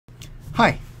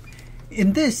Hi.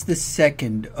 In the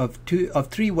second of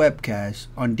three webcasts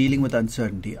on dealing with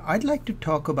uncertainty, I'd like to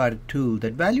talk about a tool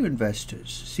that value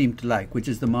investors seem to like, which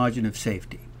is the margin of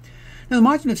safety. Now, the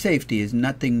margin of safety is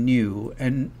nothing new,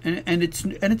 and it's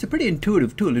a pretty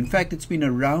intuitive tool. In fact, it's been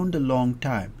around a long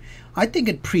time. I think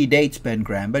it predates Ben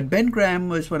Graham, but Ben Graham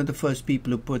was one of the first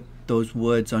people who put those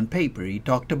words on paper. He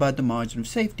talked about the margin of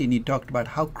safety, and he talked about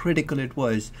how critical it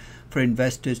was for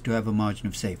investors to have a margin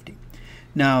of safety.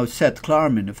 Now, Seth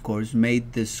Klarman, of course,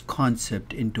 made this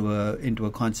concept into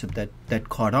a concept that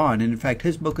caught on. And in fact,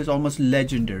 his book is almost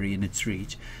legendary in its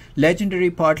reach. Legendary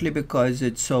partly because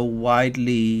it's so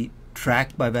widely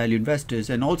tracked by value investors,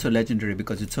 and also legendary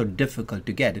because it's so difficult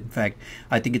to get. In fact,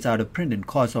 I think it's out of print and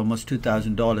costs almost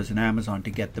 $2,000 in Amazon to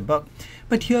get the book.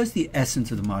 But here's the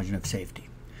essence of the margin of safety.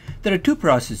 There are two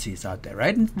processes out there,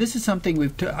 right? And this is something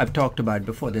I've talked about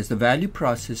before. There's the value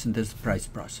process and there's the price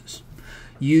process.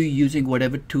 You, using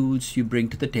whatever tools you bring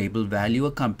to the table, value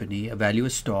a company, value a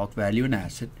stock, value an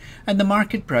asset, and the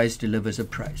market price delivers a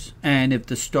price. And if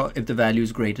the value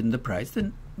is greater than the price,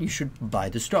 then you should buy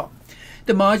the stock.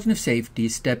 The margin of safety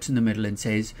steps in the middle and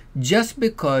says, just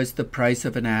because the price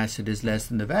of an asset is less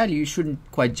than the value, you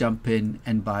shouldn't quite jump in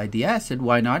and buy the asset.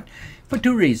 Why not? For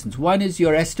two reasons. One is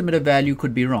your estimate of value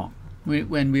could be wrong,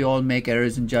 when we all make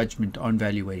errors in judgment on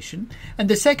valuation. And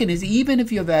the second is, even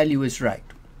if your value is right,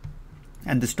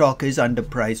 and the stock is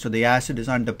underpriced or the asset is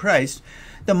underpriced,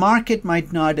 the market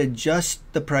might not adjust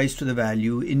the price to the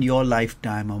value in your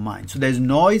lifetime or mine. So there's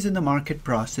noise in the market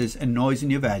process and noise in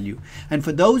your value. And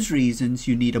for those reasons,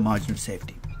 you need a margin of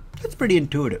safety. That's pretty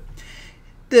intuitive.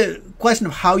 The question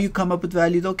of how you come up with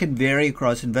value, though, can vary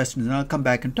across investments. And I'll come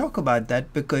back and talk about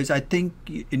that because I think,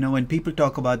 when people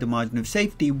talk about the margin of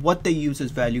safety, what they use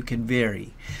as value can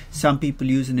vary. Some people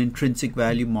use an intrinsic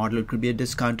value model. It could be a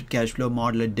discounted cash flow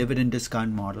model, a dividend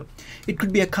discount model. It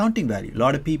could be accounting value. A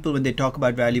lot of people, when they talk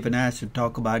about value of an asset,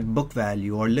 talk about book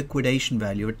value or liquidation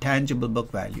value or tangible book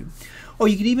value. Or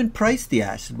you could even price the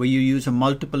asset, where you use a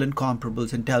multiple and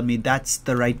comparables and tell me that's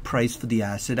the right price for the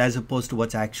asset as opposed to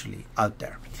what's actually out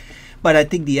there. But I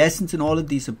think the essence in all of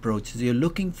these approaches, you're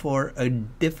looking for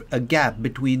a gap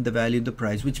between the value and the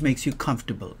price, which makes you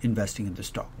comfortable investing in the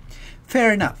stock.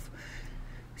 Fair enough.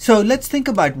 So let's think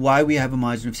about why we have a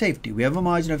margin of safety. We have a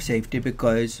margin of safety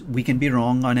because we can be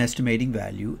wrong on estimating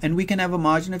value, and we can have a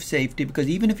margin of safety because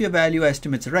even if your value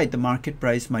estimates are right, the market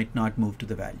price might not move to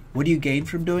the value. What do you gain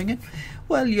from doing it?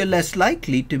 Well, you're less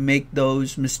likely to make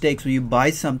those mistakes when you buy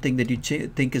something that you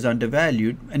think is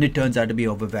undervalued and it turns out to be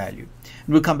overvalued.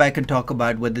 And we'll come back and talk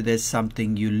about whether there's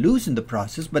something you lose in the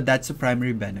process, but that's the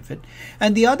primary benefit.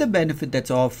 And the other benefit that's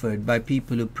offered by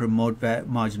people who promote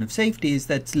margin of safety is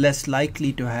that's less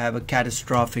likely to have a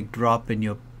catastrophic drop in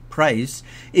your price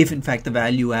if in fact the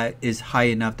value is high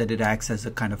enough that it acts as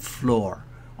a kind of floor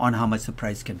on how much the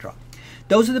price can drop.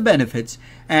 Those are the benefits,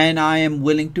 and I am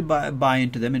willing to buy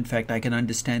into them. In fact, I can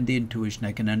understand the intuition,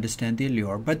 I can understand the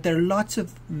allure, but there are lots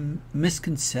of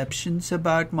misconceptions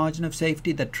about margin of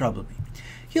safety that trouble me.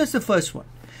 Here's the first one.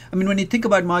 When you think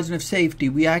about margin of safety,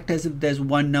 we act as if there's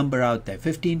one number out there,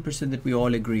 15% that we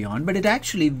all agree on, but it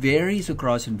actually varies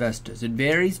across investors. It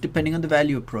varies depending on the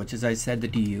value approach, as I said,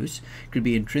 that you use. It could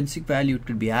be intrinsic value, it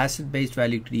could be asset-based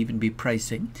value, it could even be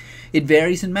pricing. It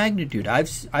varies in magnitude.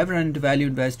 I've run into value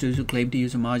investors who claim to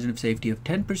use a margin of safety of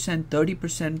 10%,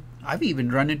 30%. I've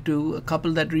even run into a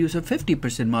couple that use a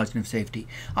 50% margin of safety.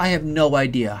 I have no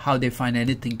idea how they find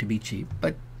anything to be cheap,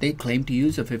 but they claim to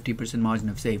use a 50% margin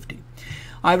of safety.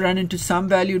 I've run into some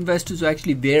value investors who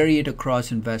actually vary it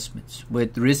across investments,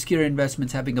 with riskier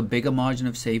investments having a bigger margin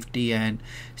of safety and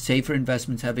safer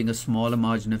investments having a smaller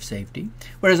margin of safety,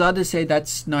 whereas others say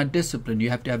that's not discipline.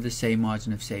 You have to have the same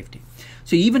margin of safety.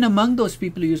 So even among those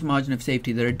people who use margin of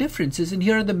safety, there are differences, and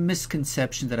here are the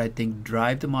misconceptions that I think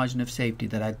drive the margin of safety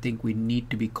that I think we need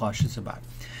to be cautious about.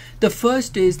 The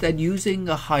first is that using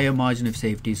a higher margin of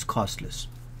safety is costless.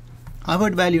 I've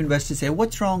heard value investors say,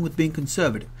 what's wrong with being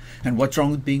conservative? And what's wrong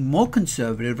with being more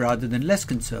conservative rather than less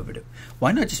conservative?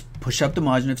 Why not just push up the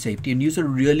margin of safety and use a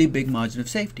really big margin of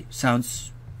safety?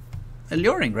 Sounds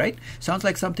alluring, right? Sounds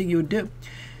like something you would do.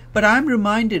 But I'm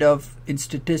reminded of, in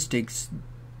statistics,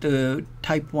 the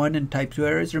type 1 and type 2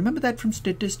 errors. Remember that from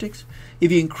statistics?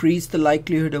 If you increase the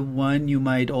likelihood of one, you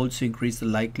might also increase the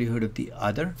likelihood of the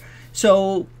other.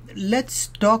 So let's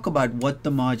talk about what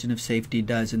the margin of safety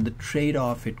does and the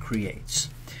trade-off it creates.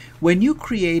 When you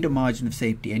create a margin of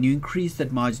safety and you increase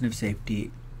that margin of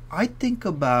safety, I think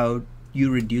about you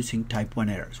reducing type 1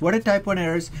 errors. What are type 1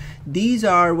 errors? These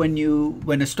are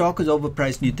when a stock is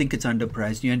overpriced and you think it's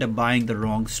underpriced, you end up buying the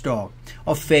wrong stock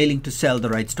or failing to sell the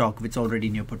right stock if it's already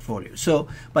in your portfolio. So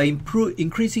by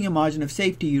increasing your margin of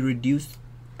safety, you reduce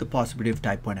the possibility of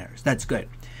type 1 errors. That's good.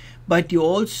 But you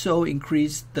also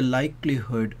increase the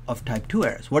likelihood of type 2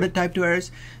 errors. What are type 2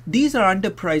 errors? These are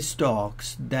underpriced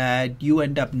stocks that you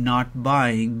end up not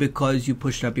buying because you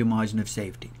pushed up your margin of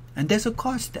safety. And there's a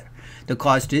cost there. The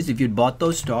cost is if you'd bought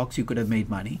those stocks, you could have made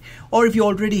money. Or if you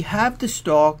already have the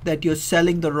stock, that you're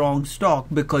selling the wrong stock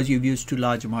because you've used too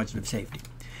large a margin of safety.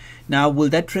 Now, will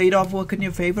that trade-off work in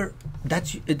your favor?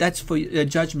 That's for a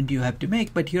judgment you have to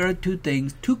make. But here are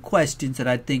two questions that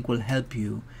I think will help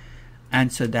you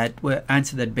answer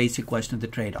that basic question of the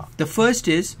trade-off. The first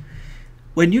is,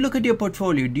 when you look at your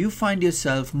portfolio, do you find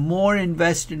yourself more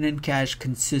invested in cash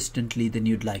consistently than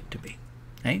you'd like to be?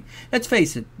 Right? Let's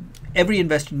face it, every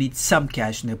investor needs some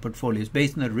cash in their portfolios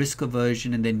based on their risk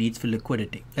aversion and their needs for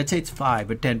liquidity. Let's say it's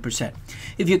 5 or 10%.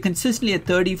 If you're consistently at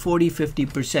 30, 40,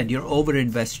 50%, you're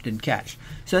over-invested in cash.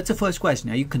 So that's the first question.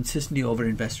 Are you consistently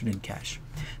over-invested in cash?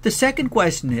 The second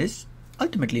question is,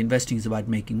 ultimately, investing is about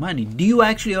making money. Do you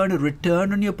actually earn a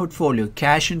return on your portfolio,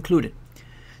 cash included,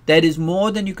 that is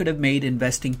more than you could have made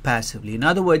investing passively? In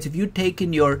other words, if you'd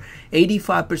taken your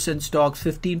 85% stocks,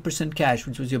 15% cash,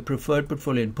 which was your preferred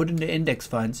portfolio, and put into index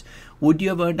funds, would you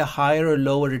have earned a higher or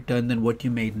lower return than what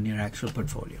you made in your actual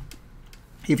portfolio?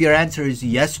 If your answer is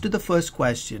yes to the first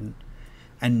question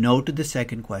and no to the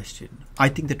second question, I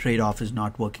think the trade-off is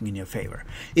not working in your favor.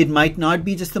 It might not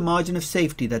be just the margin of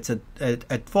safety that's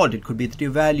at fault. It could be that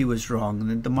your value is wrong and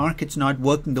that the market's not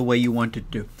working the way you want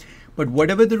it to. But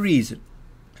whatever the reason,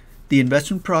 the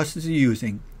investment process you're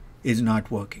using is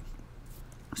not working.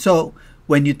 So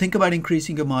when you think about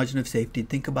increasing your margin of safety,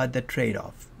 think about that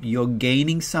trade-off. You're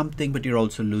gaining something, but you're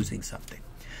also losing something.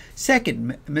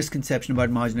 Second misconception about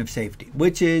margin of safety,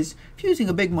 which is if you're using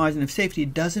a big margin of safety,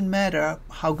 it doesn't matter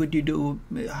how good you do,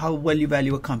 how well you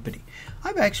value a company.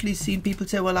 I've actually seen people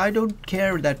say, well, I don't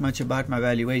care that much about my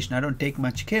valuation. I don't take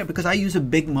much care because I use a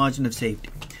big margin of safety.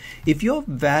 If your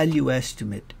value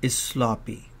estimate is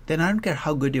sloppy, then I don't care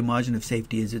how good your margin of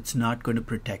safety is, it's not going to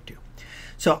protect you.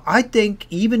 So I think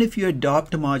even if you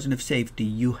adopt a margin of safety,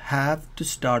 you have to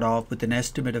start off with an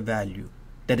estimate of value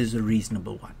that is a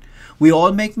reasonable one. We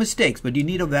all make mistakes, but you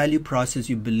need a value process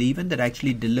you believe in that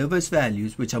actually delivers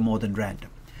values which are more than random.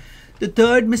 The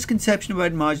third misconception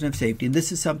about margin of safety, and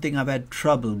this is something I've had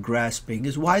trouble grasping,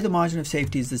 is why the margin of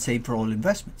safety is the same for all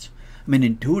investments. I mean,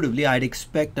 intuitively, I'd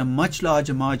expect a much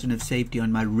larger margin of safety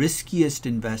on my riskiest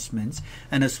investments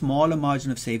and a smaller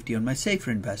margin of safety on my safer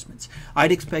investments.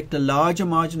 I'd expect a larger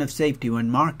margin of safety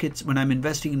when I'm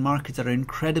investing in markets that are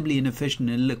incredibly inefficient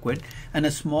and illiquid, and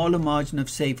a smaller margin of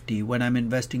safety when I'm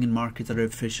investing in markets that are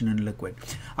efficient and liquid.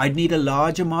 I'd need a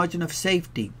larger margin of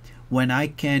safety when I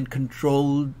cannot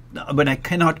control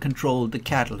the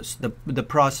catalyst, the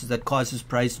process that causes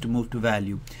price to move to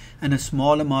value, and a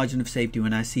smaller margin of safety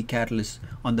when I see catalysts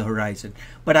on the horizon.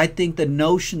 But I think the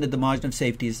notion that the margin of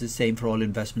safety is the same for all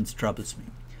investments troubles me.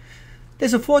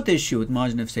 There's a fourth issue with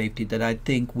margin of safety that I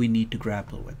think we need to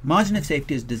grapple with. Margin of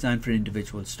safety is designed for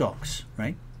individual stocks,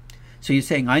 right? So you're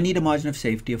saying I need a margin of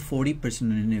safety of 40%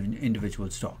 in an individual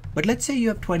stock. But let's say you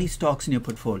have 20 stocks in your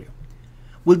portfolio.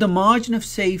 Will the margin of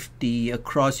safety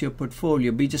across your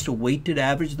portfolio be just a weighted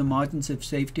average of the margins of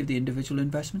safety of the individual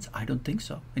investments? I don't think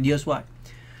so. And here's why.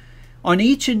 On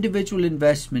each individual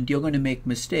investment, you're going to make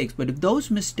mistakes. But if those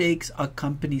mistakes are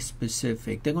company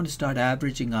specific, they're going to start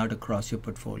averaging out across your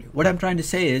portfolio. What I'm trying to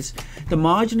say is the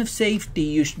margin of safety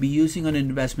you should be using on an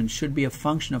investment should be a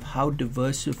function of how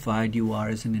diversified you are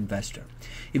as an investor.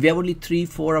 If you have only 3,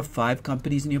 4, or 5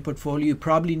 companies in your portfolio, you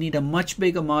probably need a much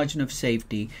bigger margin of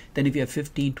safety than if you have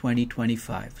 15, 20,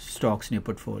 25 stocks in your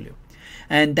portfolio.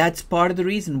 And that's part of the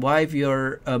reason why if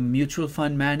you're a mutual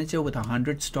fund manager with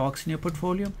 100 stocks in your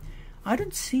portfolio, I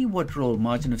don't see what role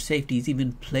margin of safety is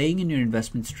even playing in your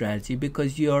investment strategy,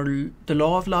 because the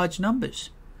law of large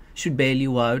numbers should bail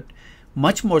you out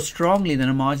much more strongly than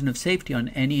a margin of safety on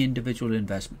any individual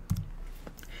investment.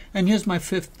 And here's my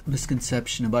fifth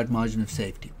misconception about margin of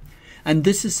safety. And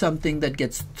this is something that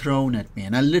gets thrown at me,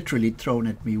 and I literally thrown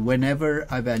at me whenever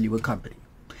I value a company.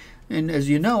 And as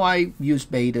you know, I use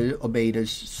beta or betas,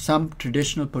 some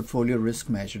traditional portfolio risk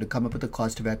measure, to come up with the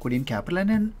cost of equity and capital.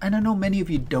 And I know many of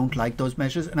you don't like those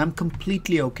measures, and I'm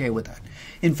completely okay with that.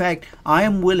 In fact, I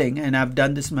am willing, and I've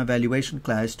done this in my valuation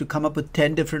class, to come up with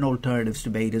 10 different alternatives to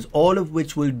betas, all of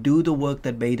which will do the work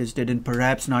that betas did and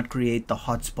perhaps not create the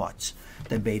hotspots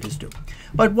that betas do.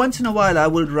 But once in a while, I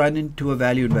will run into a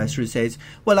value investor who says,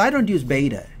 well, I don't use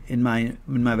beta. in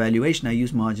my valuation, I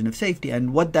use margin of safety.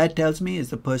 And what that tells me is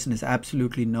the person has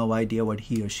absolutely no idea what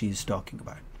he or she is talking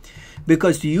about.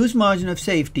 Because to use margin of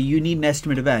safety, you need an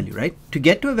estimate of value, right? To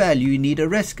get to a value, you need a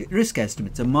risk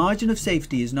estimate. So margin of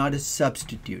safety is not a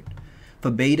substitute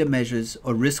for beta measures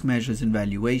or risk measures in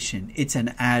valuation. It's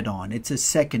an add-on. It's a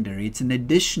secondary. It's an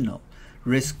additional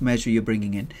risk measure you're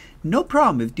bringing in. No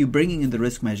problem if you're bringing in the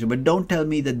risk measure, but don't tell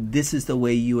me that this is the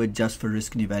way you adjust for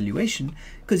risk in evaluation,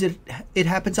 because it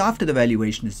happens after the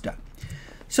valuation is done.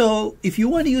 So if you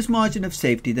want to use margin of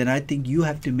safety, then I think you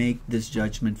have to make this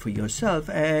judgment for yourself,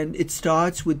 and it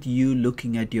starts with you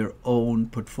looking at your own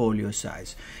portfolio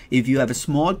size. If you have a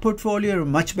small portfolio, you're a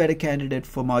much better candidate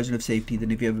for margin of safety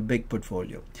than if you have a big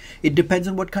portfolio. It depends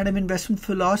on what kind of investment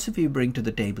philosophy you bring to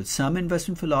the table. Some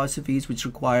investment philosophies which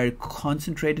require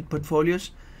concentrated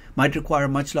portfolios might require a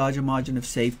much larger margin of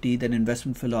safety than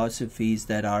investment philosophies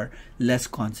that are less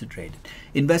concentrated.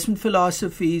 Investment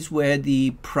philosophies where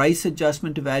the price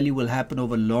adjustment to value will happen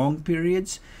over long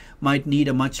periods might need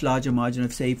a much larger margin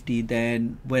of safety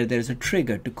than where there's a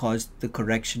trigger to cause the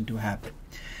correction to happen.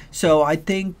 So I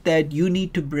think that you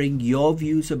need to bring your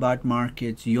views about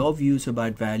markets, your views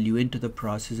about value into the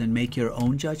process and make your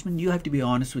own judgment. You have to be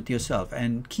honest with yourself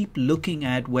and keep looking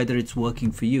at whether it's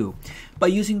working for you by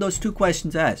using those two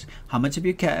questions as how much of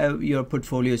your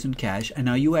portfolio is in cash, and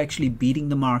are you actually beating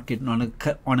the market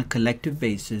on a collective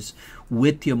basis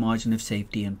with your margin of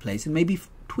safety in place, and maybe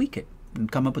tweak it and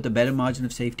come up with a better margin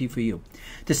of safety for you.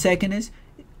 The second is,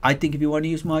 I think if you want to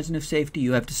use margin of safety,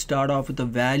 you have to start off with a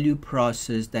value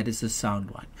process that is a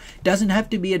sound one. It doesn't have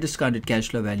to be a discounted cash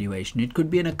flow valuation. It could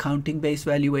be an accounting-based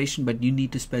valuation, but you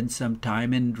need to spend some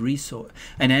time and resource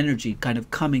and energy kind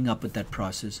of coming up with that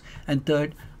process. And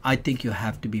third, I think you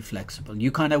have to be flexible.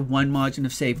 You can't have one margin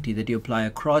of safety that you apply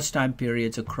across time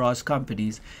periods, across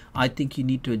companies. I think you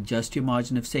need to adjust your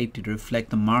margin of safety to reflect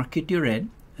the market you're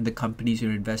in and the companies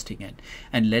you're investing in,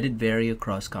 and let it vary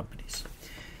across companies.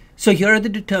 So here are the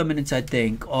determinants, I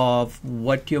think, of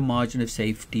what your margin of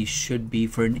safety should be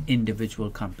for an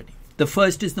individual company. The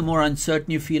first is the more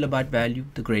uncertain you feel about value,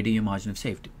 the greater your margin of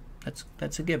safety.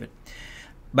 That's a given.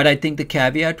 But I think the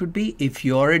caveat would be if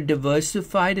you're a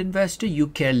diversified investor, you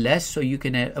care less, so you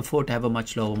can afford to have a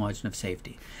much lower margin of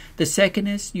safety. The second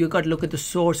is you've got to look at the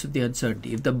source of the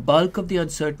uncertainty. If the bulk of the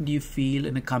uncertainty you feel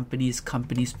in a company is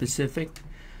company specific,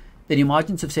 then your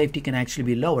margins of safety can actually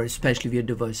be lower, especially if you're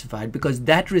diversified, because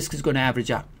that risk is going to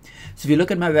average out. So if you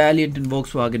look at my Valiant and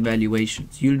Volkswagen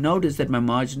valuations, you'll notice that my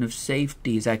margin of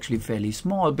safety is actually fairly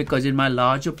small, because in my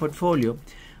larger portfolio,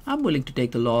 I'm willing to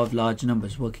take the law of large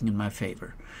numbers working in my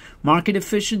favor. Market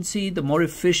efficiency, the more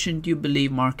efficient you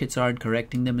believe markets are in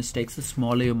correcting their mistakes, the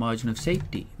smaller your margin of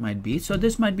safety might be. So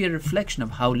this might be a reflection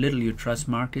of how little you trust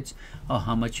markets or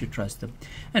how much you trust them.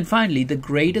 And finally, the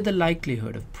greater the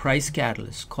likelihood of price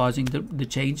catalysts causing the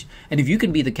change, and if you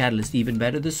can be the catalyst, even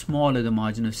better, the smaller the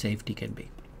margin of safety can be.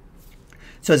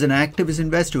 So as an activist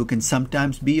investor who can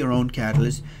sometimes be your own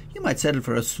catalyst, you might settle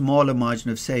for a smaller margin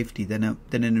of safety than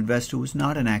an investor who's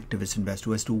not an activist investor,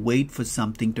 who has to wait for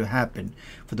something to happen,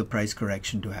 for the price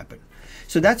correction to happen.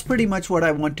 So that's pretty much what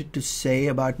I wanted to say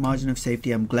about margin of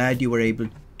safety. I'm glad you were able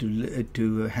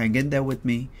to hang in there with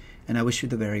me, and I wish you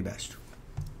the very best.